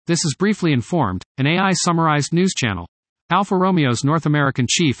This is Briefly Informed, an AI-summarized news channel. Alfa Romeo's North American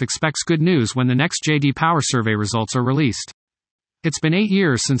chief expects good news when the next J.D. Power survey results are released. It's been 8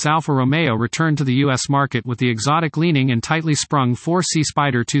 years since Alfa Romeo returned to the U.S. market with the exotic-leaning and tightly sprung 4C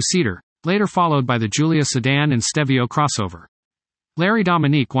Spider two-seater, later followed by the Giulia sedan and Stevio crossover. Larry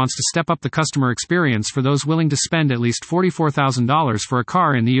Dominique wants to step up the customer experience for those willing to spend at least $44,000 for a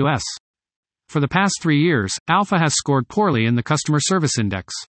car in the U.S. For the past 3 years, Alfa has scored poorly in the customer service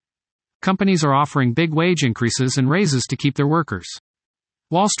index. Companies are offering big wage increases and raises to keep their workers.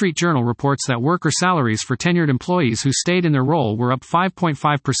 Wall Street Journal reports that worker salaries for tenured employees who stayed in their role were up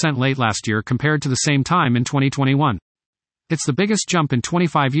 5.5% late last year compared to the same time in 2021. It's the biggest jump in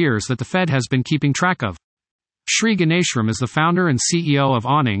 25 years that the Fed has been keeping track of. Sri Ganeshram is the founder and CEO of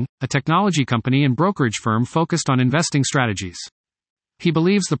Awning, a technology company and brokerage firm focused on investing strategies. He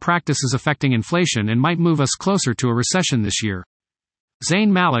believes the practice is affecting inflation and might move us closer to a recession this year. Zayn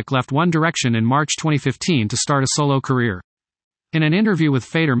Malik left One Direction in March 2015 to start a solo career. In an interview with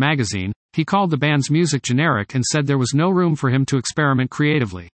Fader magazine, he called the band's music generic and said there was no room for him to experiment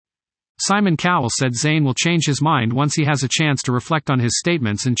creatively. Simon Cowell said Zayn will change his mind once he has a chance to reflect on his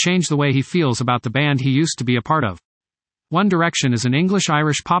statements and change the way he feels about the band he used to be a part of. One Direction is an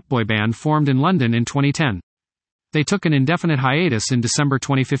English-Irish pop boy band formed in London in 2010. They took an indefinite hiatus in December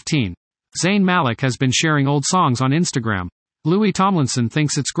 2015. Zayn Malik has been sharing old songs on Instagram. Louis Tomlinson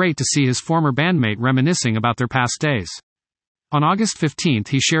thinks it's great to see his former bandmate reminiscing about their past days. On August 15,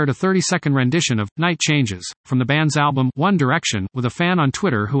 he shared a 30-second rendition of Night Changes from the band's album One Direction with a fan on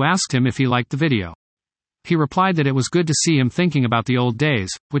Twitter who asked him if he liked the video. He replied that it was good to see him thinking about the old days,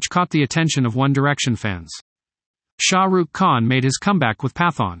 which caught the attention of One Direction fans. Shah Rukh Khan made his comeback with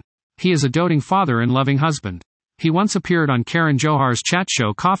Pathaan. He is a doting father and loving husband. He once appeared on Karan Johar's chat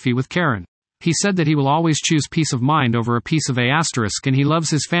show Coffee with Karan. He said that he will always choose peace of mind over a piece of A*, and he loves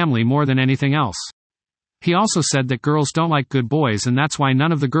his family more than anything else. He also said that girls don't like good boys, and that's why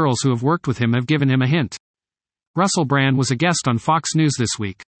none of the girls who have worked with him have given him a hint. Russell Brand was a guest on Fox News this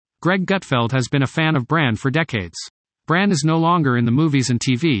week. Greg Gutfeld has been a fan of Brand for decades. Brand is no longer in the movies and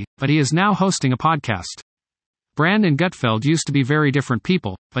TV, but he is now hosting a podcast. Brand and Gutfeld used to be very different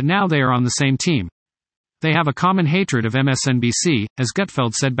people, but now they are on the same team. They have a common hatred of MSNBC, as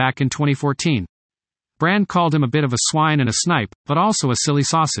Gutfeld said back in 2014. Brand called him a bit of a swine and a snipe, but also a silly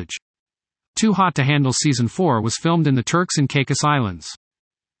sausage. Too Hot to Handle Season 4 was filmed in the Turks and Caicos Islands.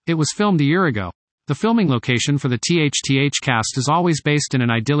 It was filmed a year ago. The filming location for the THTH cast is always based in an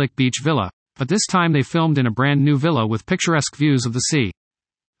idyllic beach villa, but this time they filmed in a brand new villa with picturesque views of the sea.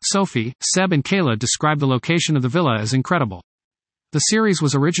 Sophie, Seb and Kayla describe the location of the villa as incredible. The series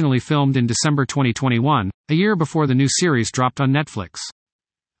was originally filmed in December 2021, a year before the new series dropped on Netflix.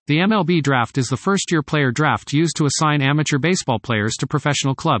 The MLB draft is the first-year player draft used to assign amateur baseball players to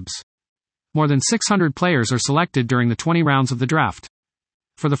professional clubs. More than 600 players are selected during the 20 rounds of the draft.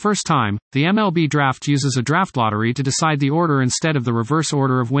 For the first time, the MLB draft uses a draft lottery to decide the order instead of the reverse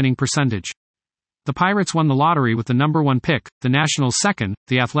order of winning percentage. The Pirates won the lottery with the number 1 pick, the Nationals 2nd,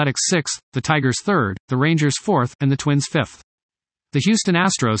 the Athletics 6th, the Tigers 3rd, the Rangers 4th, and the Twins 5th. The Houston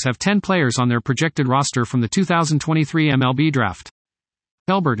Astros have 10 players on their projected roster from the 2023 MLB draft.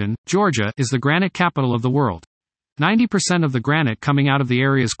 Elberton, Georgia, is the granite capital of the world. 90% of the granite coming out of the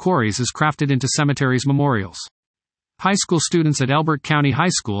area's quarries is crafted into cemeteries' memorials. High school students at Elbert County High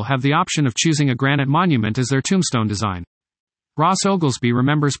School have the option of choosing a granite monument as their tombstone design. Ross Oglesby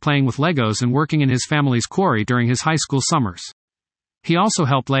remembers playing with Legos and working in his family's quarry during his high school summers. He also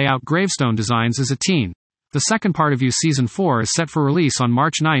helped lay out gravestone designs as a teen. The second part of You Season 4 is set for release on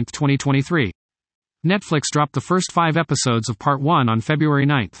March 9, 2023. Netflix dropped the first 5 episodes of Part 1 on February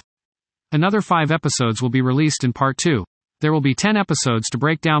 9. Another 5 episodes will be released in Part 2. There will be 10 episodes to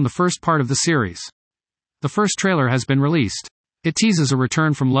break down the first part of the series. The first trailer has been released. It teases a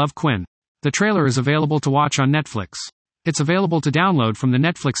return from Love Quinn. The trailer is available to watch on Netflix. It's available to download from the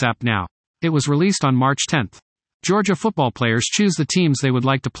Netflix app now. It was released on March 10. Georgia football players choose the teams they would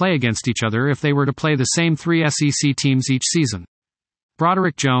like to play against each other if they were to play the same 3 SEC teams each season.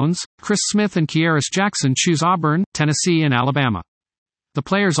 Broderick Jones, Chris Smith and Kearis Jackson choose Auburn, Tennessee and Alabama. The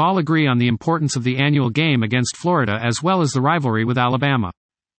players all agree on the importance of the annual game against Florida as well as the rivalry with Alabama.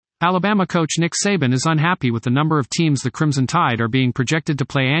 Alabama coach Nick Saban is unhappy with the number of teams the Crimson Tide are being projected to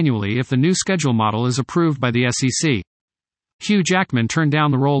play annually if the new schedule model is approved by the SEC. Hugh Jackman turned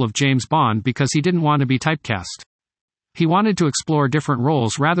down the role of James Bond because he didn't want to be typecast. He wanted to explore different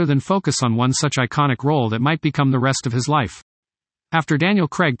roles rather than focus on one such iconic role that might become the rest of his life. After Daniel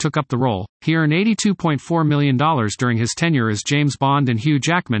Craig took up the role, he earned $82.4 million during his tenure as James Bond, and Hugh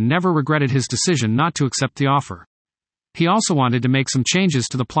Jackman never regretted his decision not to accept the offer. He also wanted to make some changes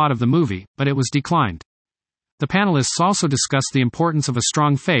to the plot of the movie, but it was declined. The panelists also discussed the importance of a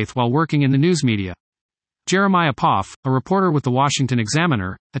strong faith while working in the news media. Jeremiah Poff, a reporter with the Washington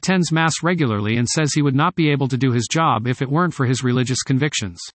Examiner, attends Mass regularly and says he would not be able to do his job if it weren't for his religious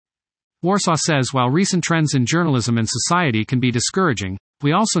convictions. Warsaw says while recent trends in journalism and society can be discouraging,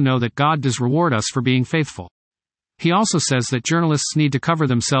 we also know that God does reward us for being faithful. He also says that journalists need to cover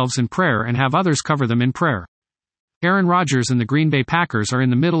themselves in prayer and have others cover them in prayer. Aaron Rodgers and the Green Bay Packers are in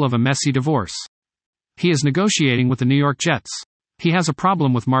the middle of a messy divorce. He is negotiating with the New York Jets. He has a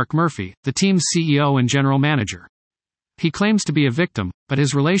problem with Mark Murphy, the team's CEO and general manager. He claims to be a victim, but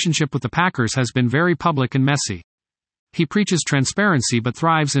his relationship with the Packers has been very public and messy. He preaches transparency but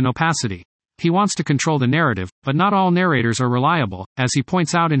thrives in opacity. He wants to control the narrative, but not all narrators are reliable, as he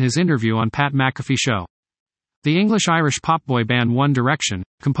points out in his interview on Pat McAfee Show. The English-Irish pop boy band One Direction,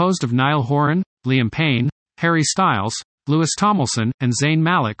 composed of Niall Horan, Liam Payne, Harry Styles, Louis Tomlinson, and Zayn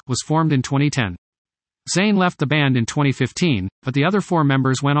Malik, was formed in 2010. Zayn left the band in 2015, but the other four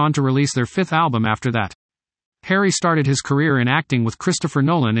members went on to release their fifth album after that. Harry started his career in acting with Christopher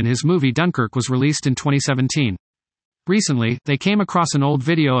Nolan and his movie Dunkirk was released in 2017. Recently, they came across an old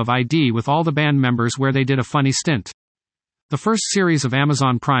video of ID with all the band members where they did a funny stint. The first series of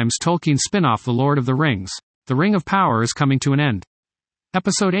Amazon Prime's Tolkien spin-off The Lord of the Rings, The Ring of Power is coming to an end.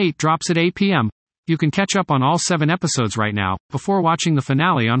 Episode 8 drops at 8 p.m. You can catch up on all 7 episodes right now, before watching the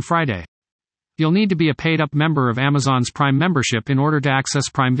finale on Friday. You'll need to be a paid-up member of Amazon's Prime membership in order to access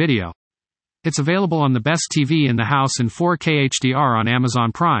Prime Video. It's available on the best TV in the house in 4K HDR on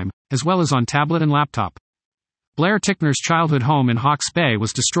Amazon Prime, as well as on tablet and laptop. Blair Tickner's childhood home in Hawke's Bay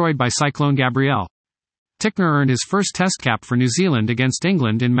was destroyed by Cyclone Gabrielle. Tickner earned his first test cap for New Zealand against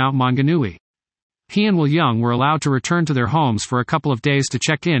England in Mount Maunganui. He and Will Young were allowed to return to their homes for a couple of days to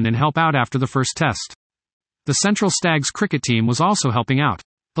check in and help out after the first test. The Central Stags cricket team was also helping out.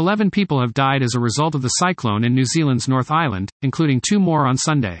 11 people have died as a result of the cyclone in New Zealand's North Island, including 2 more on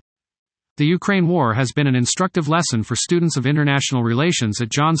Sunday. The Ukraine war has been an instructive lesson for students of international relations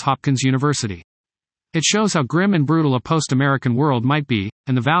at Johns Hopkins University. It shows how grim and brutal a post-American world might be,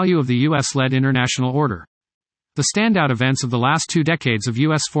 and the value of the U.S.-led international order. The standout events of the last 2 decades of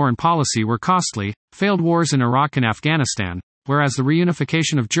U.S. foreign policy were costly, failed wars in Iraq and Afghanistan, whereas the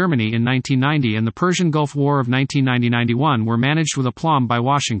reunification of Germany in 1990 and the Persian Gulf War of 1990-91 were managed with aplomb by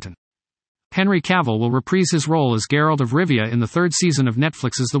Washington. Henry Cavill will reprise his role as Geralt of Rivia in the 3rd season of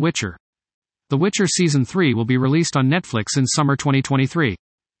Netflix's The Witcher. The Witcher Season 3 will be released on Netflix in summer 2023.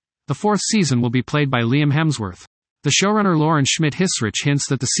 The 4th season will be played by Liam Hemsworth. The showrunner Lauren Schmidt-Hissrich hints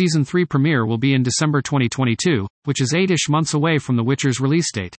that the Season 3 premiere will be in December 2022, which is 8-ish months away from The Witcher's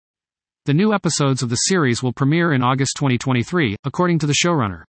release date. The new episodes of the series will premiere in August 2023, according to the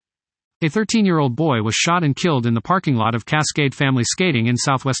showrunner. A 13-year-old boy was shot and killed in the parking lot of Cascade Family Skating in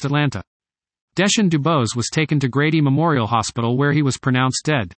southwest Atlanta. Deshaun Dubose was taken to Grady Memorial Hospital where he was pronounced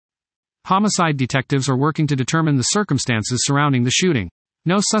dead. Homicide detectives are working to determine the circumstances surrounding the shooting.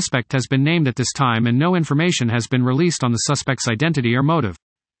 No suspect has been named at this time and no information has been released on the suspect's identity or motive.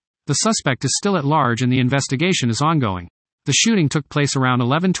 The suspect is still at large and the investigation is ongoing. The shooting took place around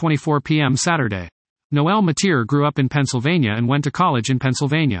 11:24 p.m. Saturday. Noelle Matier grew up in Pennsylvania and went to college in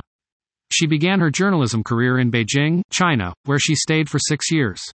Pennsylvania. She began her journalism career in Beijing, China, where she stayed for 6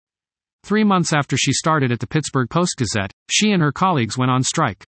 years. 3 months after she started at the Pittsburgh Post-Gazette, she and her colleagues went on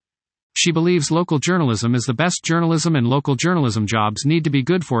strike. She believes local journalism is the best journalism and local journalism jobs need to be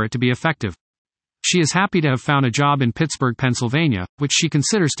good for it to be effective. She is happy to have found a job in Pittsburgh, Pennsylvania, which she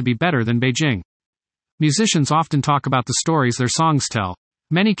considers to be better than Beijing. Musicians often talk about the stories their songs tell.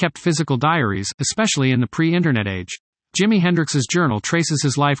 Many kept physical diaries, especially in the pre-internet age. Jimi Hendrix's journal traces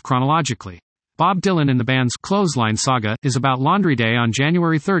his life chronologically. Bob Dylan and the band's Clothesline saga is about Laundry Day on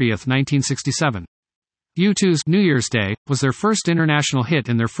January 30, 1967. U2's New Year's Day was their first international hit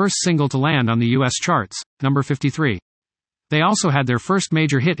and their first single to land on the US charts, number 53. They also had their first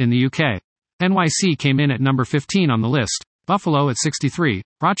major hit in the UK. NYC came in at number 15 on the list, Buffalo at 63,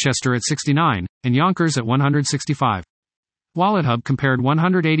 Rochester at 69, and Yonkers at 165. WalletHub compared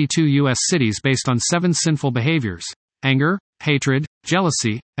 182 U.S. cities based on 7 sinful behaviors: anger, hatred,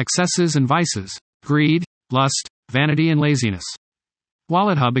 jealousy, excesses and vices, greed, lust, vanity and laziness.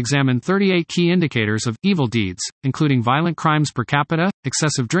 WalletHub examined 38 key indicators of evil deeds, including violent crimes per capita,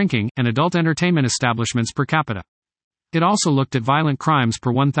 excessive drinking, and adult entertainment establishments per capita. It also looked at violent crimes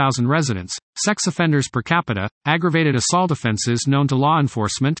per 1,000 residents, sex offenders per capita, aggravated assault offenses known to law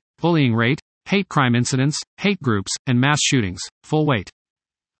enforcement, bullying rate, hate crime incidents, hate groups, and mass shootings, full weight.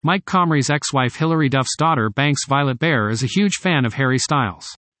 Mike Comrie's ex-wife Hilary Duff's daughter Banks Violet Bear is a huge fan of Harry Styles.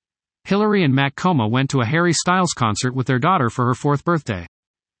 Hillary and Matt Coma went to a Harry Styles concert with their daughter for her 4th birthday.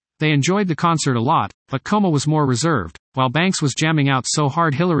 They enjoyed the concert a lot, but Coma was more reserved. While Banks was jamming out so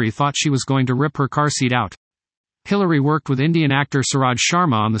hard Hillary thought she was going to rip her car seat out. Hillary worked with Indian actor Suraj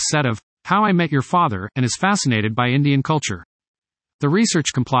Sharma on the set of How I Met Your Father and is fascinated by Indian culture. The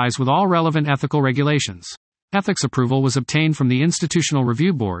research complies with all relevant ethical regulations. Ethics approval was obtained from the Institutional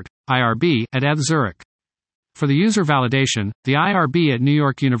Review Board, IRB, at ETH Zurich. For the user validation, the IRB at New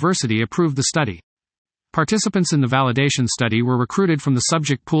York University approved the study. Participants in the validation study were recruited from the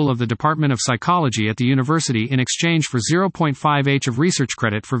subject pool of the Department of Psychology at the university in exchange for 0.5h of research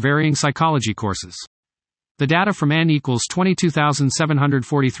credit for varying psychology courses. The data from N equals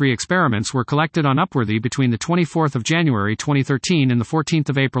 22,743 experiments were collected on Upworthy between the 24th of January 2013 and the 14th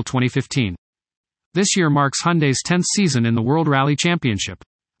of April 2015. This year marks Hyundai's 10th season in the World Rally Championship.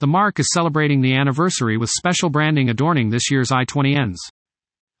 The marque is celebrating the anniversary with special branding adorning this year's i20Ns.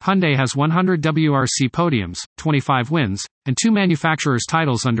 Hyundai has 100 WRC podiums, 25 wins, and 2 manufacturers'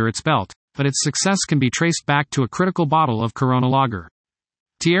 titles under its belt, but its success can be traced back to a critical bottle of Corona Lager.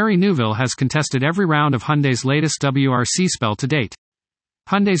 Thierry Neuville has contested every round of Hyundai's latest WRC spell to date.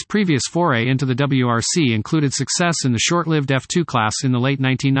 Hyundai's previous foray into the WRC included success in the short-lived F2 class in the late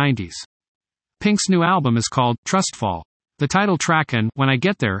 1990s. Pink's new album is called Trustfall. The title track and When I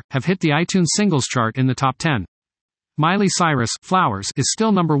Get There have hit the iTunes singles chart in the top 10. Miley Cyrus' Flowers is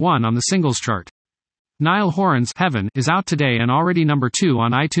still number 1 on the singles chart. Niall Horan's Heaven is out today and already number 2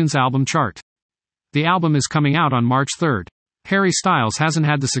 on iTunes album chart. The album is coming out on March 3rd. Harry Styles hasn't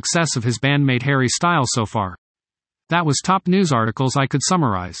had the success of his bandmate Harry Styles so far. That was top news articles I could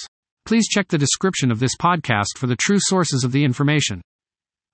summarize. Please check the description of this podcast for the true sources of the information.